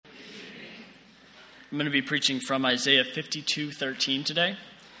I'm going to be preaching from Isaiah 52:13 today.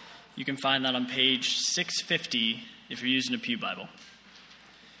 You can find that on page 650 if you're using a Pew Bible.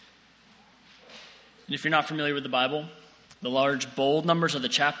 And if you're not familiar with the Bible, the large bold numbers are the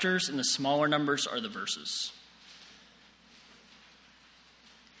chapters and the smaller numbers are the verses.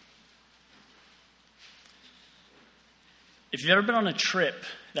 If you've ever been on a trip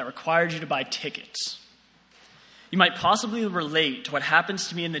that required you to buy tickets, you might possibly relate to what happens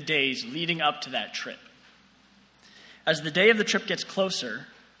to me in the days leading up to that trip. As the day of the trip gets closer,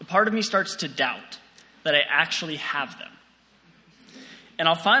 the part of me starts to doubt that I actually have them. And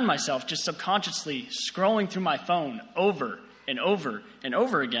I'll find myself just subconsciously scrolling through my phone over and over and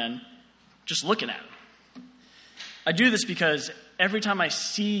over again, just looking at it. I do this because every time I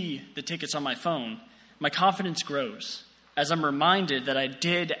see the tickets on my phone, my confidence grows as I'm reminded that I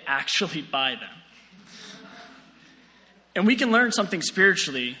did actually buy them. And we can learn something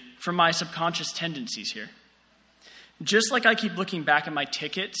spiritually from my subconscious tendencies here. Just like I keep looking back at my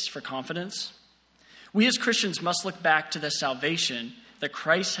tickets for confidence, we as Christians must look back to the salvation that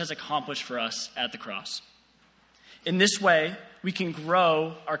Christ has accomplished for us at the cross. In this way, we can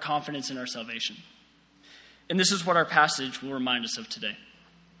grow our confidence in our salvation. And this is what our passage will remind us of today.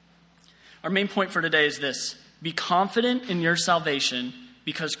 Our main point for today is this: be confident in your salvation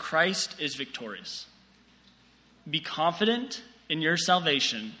because Christ is victorious. Be confident in your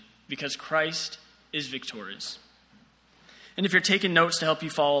salvation because Christ is victorious. And if you're taking notes to help you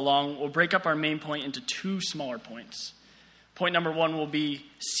follow along, we'll break up our main point into two smaller points. Point number one will be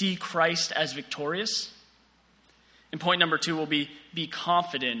see Christ as victorious. And point number two will be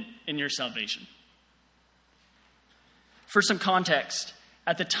confident in your salvation. For some context,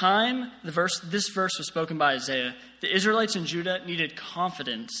 at the time this verse was spoken by Isaiah, the Israelites in Judah needed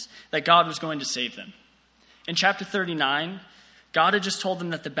confidence that God was going to save them. In chapter 39, God had just told them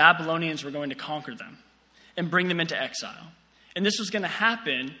that the Babylonians were going to conquer them and bring them into exile. And this was going to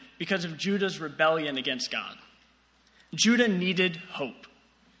happen because of Judah's rebellion against God. Judah needed hope.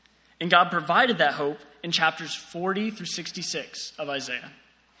 And God provided that hope in chapters 40 through 66 of Isaiah.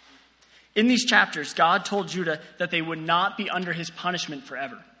 In these chapters, God told Judah that they would not be under his punishment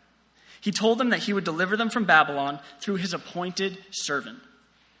forever. He told them that he would deliver them from Babylon through his appointed servant.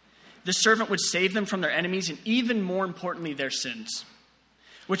 This servant would save them from their enemies and, even more importantly, their sins.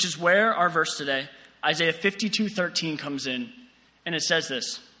 Which is where our verse today, Isaiah 52:13, comes in. And it says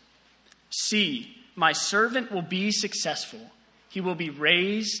this: "See, my servant will be successful. He will be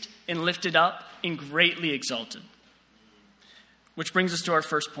raised and lifted up and greatly exalted." Which brings us to our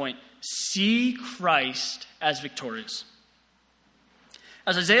first point. See Christ as victorious.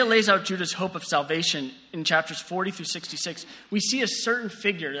 As Isaiah lays out Judah's hope of salvation in chapters 40 through 66, we see a certain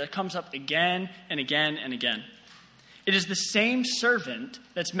figure that comes up again and again and again. It is the same servant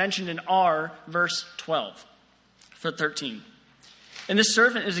that's mentioned in our verse 12 for 13. And this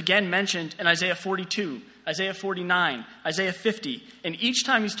servant is again mentioned in Isaiah 42, Isaiah 49, Isaiah 50. And each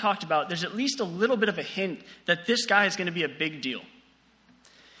time he's talked about, there's at least a little bit of a hint that this guy is going to be a big deal.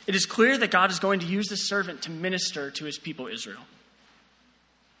 It is clear that God is going to use this servant to minister to his people Israel.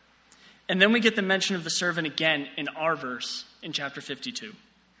 And then we get the mention of the servant again in our verse in chapter 52.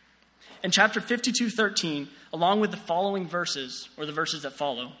 In chapter 52:13, along with the following verses, or the verses that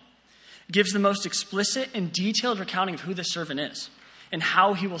follow, gives the most explicit and detailed recounting of who this servant is and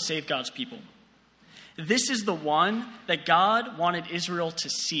how he will save God's people. This is the one that God wanted Israel to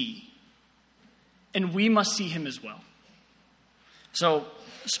see, and we must see him as well. So,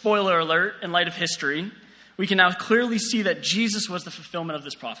 spoiler alert, in light of history, we can now clearly see that Jesus was the fulfillment of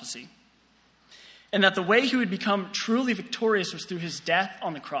this prophecy, and that the way he would become truly victorious was through his death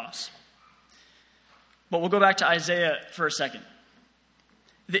on the cross. But we'll go back to Isaiah for a second.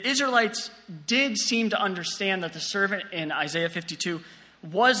 The Israelites did seem to understand that the servant in Isaiah 52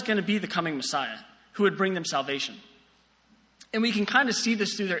 was going to be the coming Messiah who would bring them salvation. And we can kind of see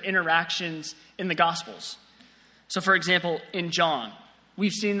this through their interactions in the Gospels. So, for example, in John,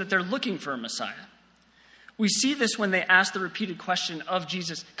 we've seen that they're looking for a Messiah. We see this when they ask the repeated question of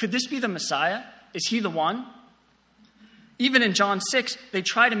Jesus, could this be the Messiah? Is he the one? Even in John 6, they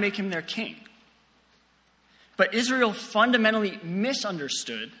try to make him their king. But Israel fundamentally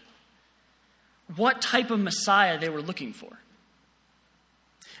misunderstood what type of Messiah they were looking for.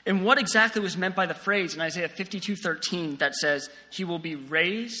 And what exactly was meant by the phrase in Isaiah 52:13 that says, he will be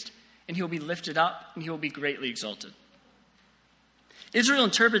raised and he will be lifted up and he will be greatly exalted. Israel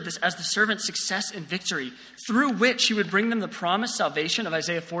interpreted this as the servant's success and victory through which he would bring them the promised salvation of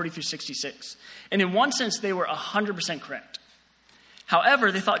Isaiah 40 through 66. And in one sense, they were 100% correct.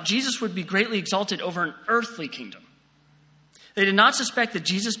 However, they thought Jesus would be greatly exalted over an earthly kingdom. They did not suspect that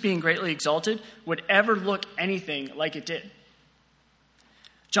Jesus being greatly exalted would ever look anything like it did.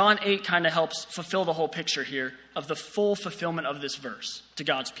 John 8 kind of helps fulfill the whole picture here of the full fulfillment of this verse to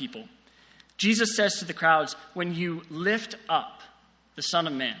God's people. Jesus says to the crowds, when you lift up the Son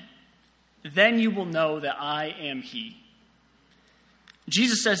of Man, then you will know that I am he.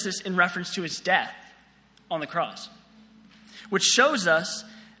 Jesus says this in reference to his death on the cross, which shows us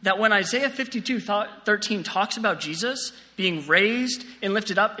that when Isaiah 52:13 talks about Jesus being raised and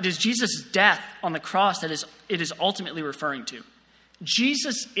lifted up, it is Jesus' death on the cross that it is ultimately referring to.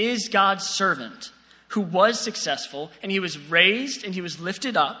 Jesus is God's servant who was successful, and he was raised and he was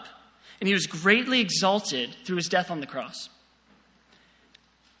lifted up, and he was greatly exalted through his death on the cross.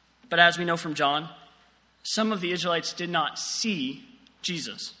 But as we know from John, some of the Israelites did not see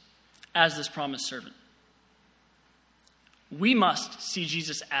Jesus as this promised servant. We must see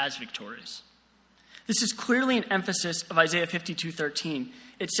Jesus as victorious. This is clearly an emphasis of Isaiah 52:13.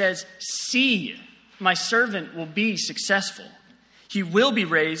 It says, see, my servant will be successful. He will be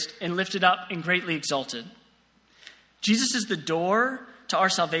raised and lifted up and greatly exalted. Jesus is the door to our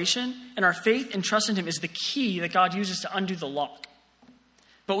salvation, and our faith and trust in him is the key that God uses to undo the lock.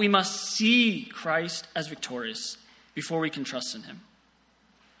 But we must see Christ as victorious before we can trust in him.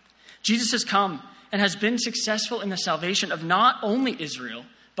 Jesus has come and has been successful in the salvation of not only Israel,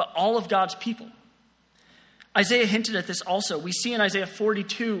 but all of God's people. Isaiah hinted at this also. We see in Isaiah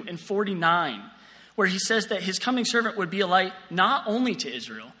 42 and 49, where he says that his coming servant would be a light not only to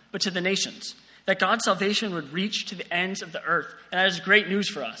Israel, but to the nations, that God's salvation would reach to the ends of the earth. And that is great news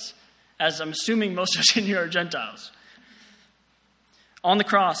for us, as I'm assuming most of us in here are Gentiles. On the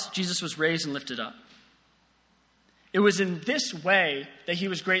cross, Jesus was raised and lifted up. It was in this way that he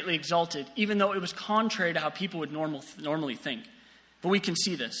was greatly exalted, even though it was contrary to how people would normally think. But we can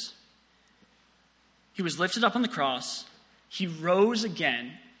see this. He was lifted up on the cross. He rose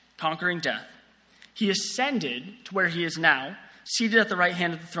again, conquering death. He ascended to where he is now, seated at the right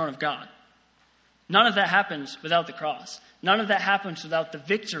hand of the throne of God. None of that happens without the cross. None of that happens without the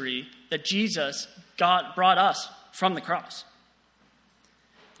victory that Jesus brought us from the cross.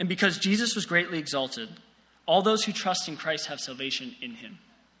 And because Jesus was greatly exalted, all those who trust in Christ have salvation in him.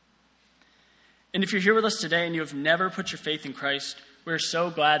 And if you're here with us today and you have never put your faith in Christ, we're so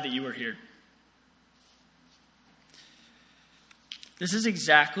glad that you are here. This is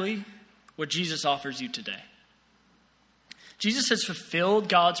exactly what Jesus offers you today. Jesus has fulfilled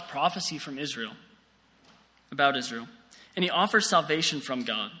God's prophecy from Israel, about Israel, and he offers salvation from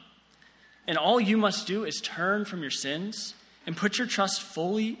God. And all you must do is turn from your sins and put your trust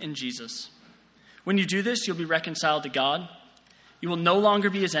fully in Jesus. When you do this, you'll be reconciled to God. You will no longer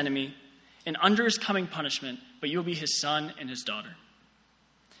be his enemy and under his coming punishment, but you'll be his son and his daughter.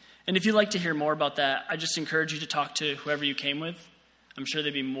 And if you'd like to hear more about that, I just encourage you to talk to whoever you came with. I'm sure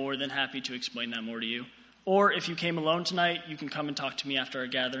they'd be more than happy to explain that more to you. Or if you came alone tonight, you can come and talk to me after our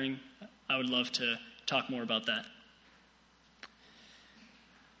gathering. I would love to talk more about that.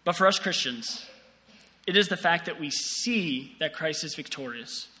 But for us Christians, it is the fact that we see that Christ is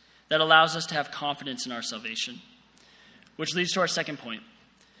victorious that allows us to have confidence in our salvation. Which leads to our second point.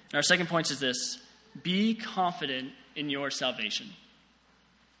 And our second point is this: be confident in your salvation.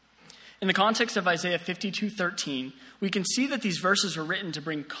 In the context of Isaiah 52:13, we can see that these verses were written to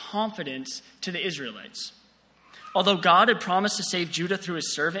bring confidence to the Israelites. Although God had promised to save Judah through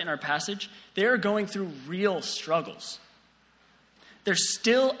his servant in our passage, they are going through real struggles. They're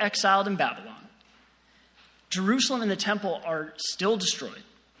still exiled in Babylon. Jerusalem and the temple are still destroyed.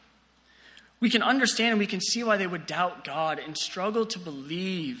 We can understand and we can see why they would doubt God and struggle to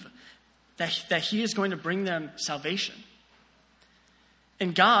believe that he is going to bring them salvation.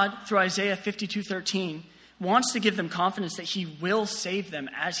 And God, through Isaiah 52:13, wants to give them confidence that he will save them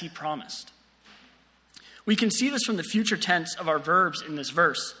as he promised. We can see this from the future tense of our verbs in this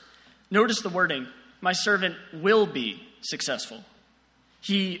verse. Notice the wording, my servant will be successful.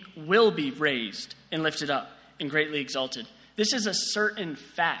 He will be raised and lifted up and greatly exalted. This is a certain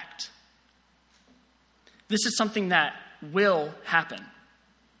fact. This is something that will happen.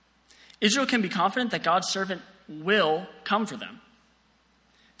 Israel can be confident that God's servant will come for them,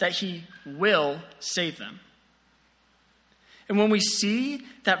 that he will save them. And when we see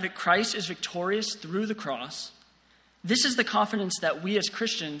that Christ is victorious through the cross, this is the confidence that we as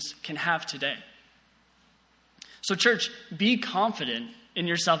Christians can have today. So church, be confident in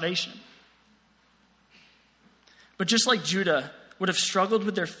your salvation. But just like Judah would have struggled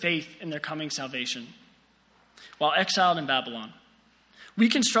with their faith in their coming salvation while exiled in Babylon, we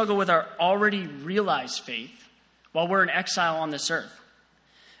can struggle with our already realized faith while we're in exile on this earth.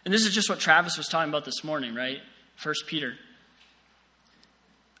 And this is just what Travis was talking about this morning, right? 1 Peter.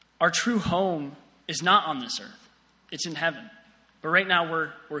 Our true home is not on this earth. It's in heaven. But right now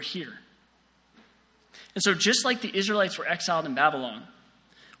we're here. And so just like the Israelites were exiled in Babylon,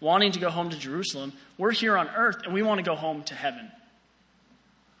 wanting to go home to Jerusalem, we're here on earth and we want to go home to heaven.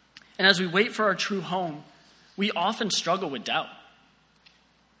 And as we wait for our true home, we often struggle with doubt.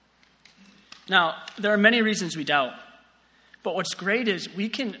 Now, there are many reasons we doubt, but what's great is we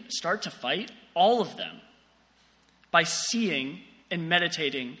can start to fight all of them by seeing and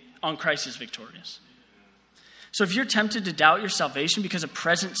meditating on Christ as victorious. So if you're tempted to doubt your salvation because of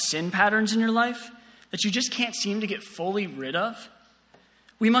present sin patterns in your life that you just can't seem to get fully rid of,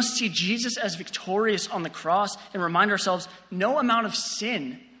 we must see Jesus as victorious on the cross and remind ourselves, no amount of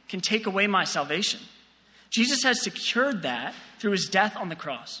sin can take away my salvation. Jesus has secured that through his death on the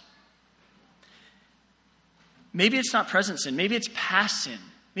cross. Maybe it's not present sin. Maybe it's past sin.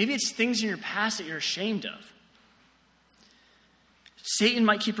 Maybe it's things in your past that you're ashamed of. Satan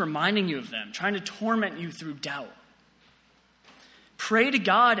might keep reminding you of them, trying to torment you through doubt. Pray to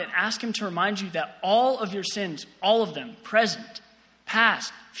God and ask him to remind you that all of your sins, all of them, present,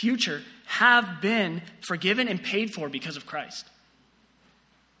 past, future, have been forgiven and paid for because of Christ.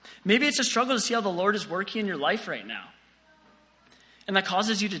 Maybe it's a struggle to see how the Lord is working in your life right now, and that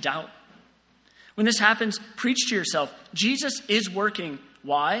causes you to doubt. When this happens, preach to yourself, Jesus is working.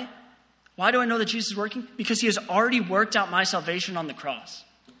 Why? Why do I know that Jesus is working? Because he has already worked out my salvation on the cross.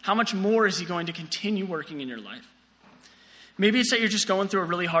 How much more is he going to continue working in your life? Maybe it's that you're just going through a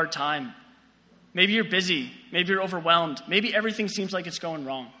really hard time. Maybe you're busy. Maybe you're overwhelmed. Maybe everything seems like it's going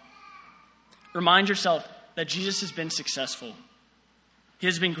wrong. Remind yourself that Jesus has been successful. He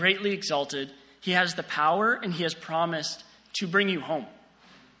has been greatly exalted. He has the power, and he has promised to bring you home.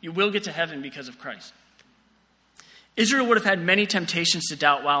 You will get to heaven because of Christ. Israel would have had many temptations to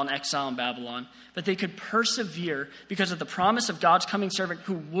doubt while in exile in Babylon, but they could persevere because of the promise of God's coming servant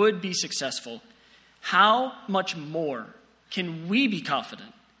who would be successful. How much more can we be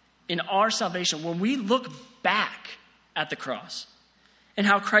confident in our salvation when we look back at the cross and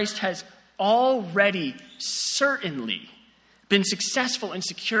how Christ has already certainly been successful in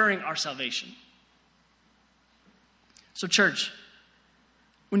securing our salvation? So, church,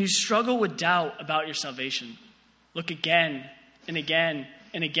 when you struggle with doubt about your salvation, look again and again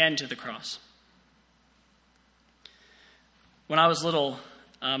and again to the cross. When I was little,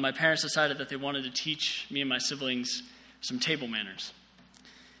 my parents decided that they wanted to teach me and my siblings some table manners.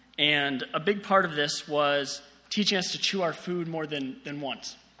 And a big part of this was teaching us to chew our food more than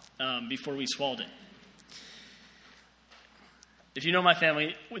once before we swallowed it. If you know my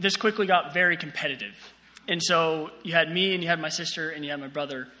family, this quickly got very competitive. And so you had me and you had my sister and you had my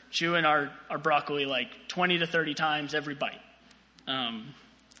brother chewing our broccoli like 20 to 30 times every bite. And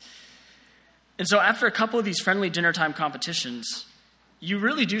so after a couple of these friendly dinner time competitions, you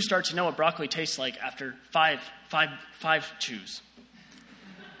really do start to know what broccoli tastes like after five chews.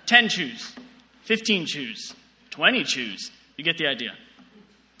 10 chews, 15 chews, 20 chews. You get the idea.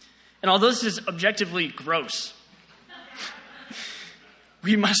 And although this is objectively gross,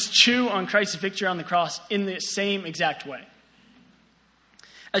 we must chew on Christ's victory on the cross in the same exact way.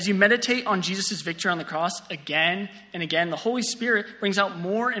 As you meditate on Jesus' victory on the cross again and again, the Holy Spirit brings out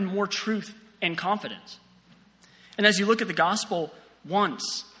more and more truth and confidence. And as you look at the gospel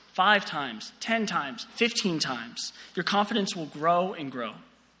once, 5 times, 10 times, 15 times, your confidence will grow and grow.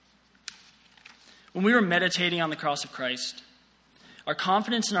 When we are meditating on the cross of Christ, our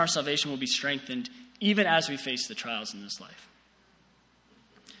confidence in our salvation will be strengthened even as we face the trials in this life.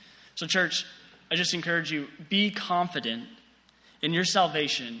 So, church, I just encourage you, be confident in your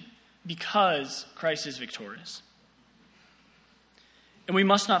salvation because Christ is victorious. And we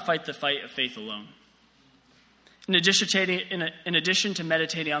must not fight the fight of faith alone. In addition to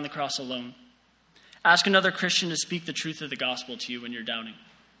meditating on the cross alone, ask another Christian to speak the truth of the gospel to you when you're doubting.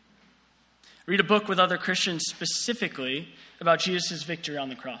 Read a book with other Christians specifically about Jesus' victory on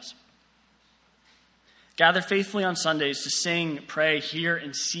the cross. Gather faithfully on Sundays to sing, pray, hear,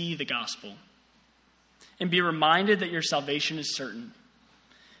 and see the gospel. And be reminded that your salvation is certain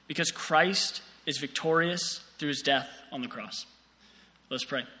because Christ is victorious through his death on the cross. Let's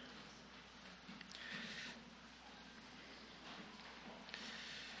pray.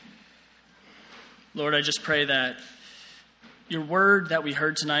 Lord, I just pray that your word that we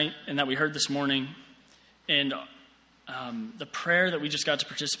heard tonight and that we heard this morning and the prayer that we just got to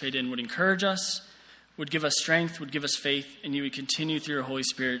participate in would encourage us, would give us strength, would give us faith, and you would continue through your Holy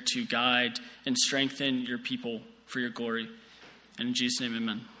Spirit to guide and strengthen your people for your glory. And in Jesus' name,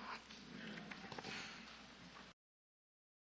 amen.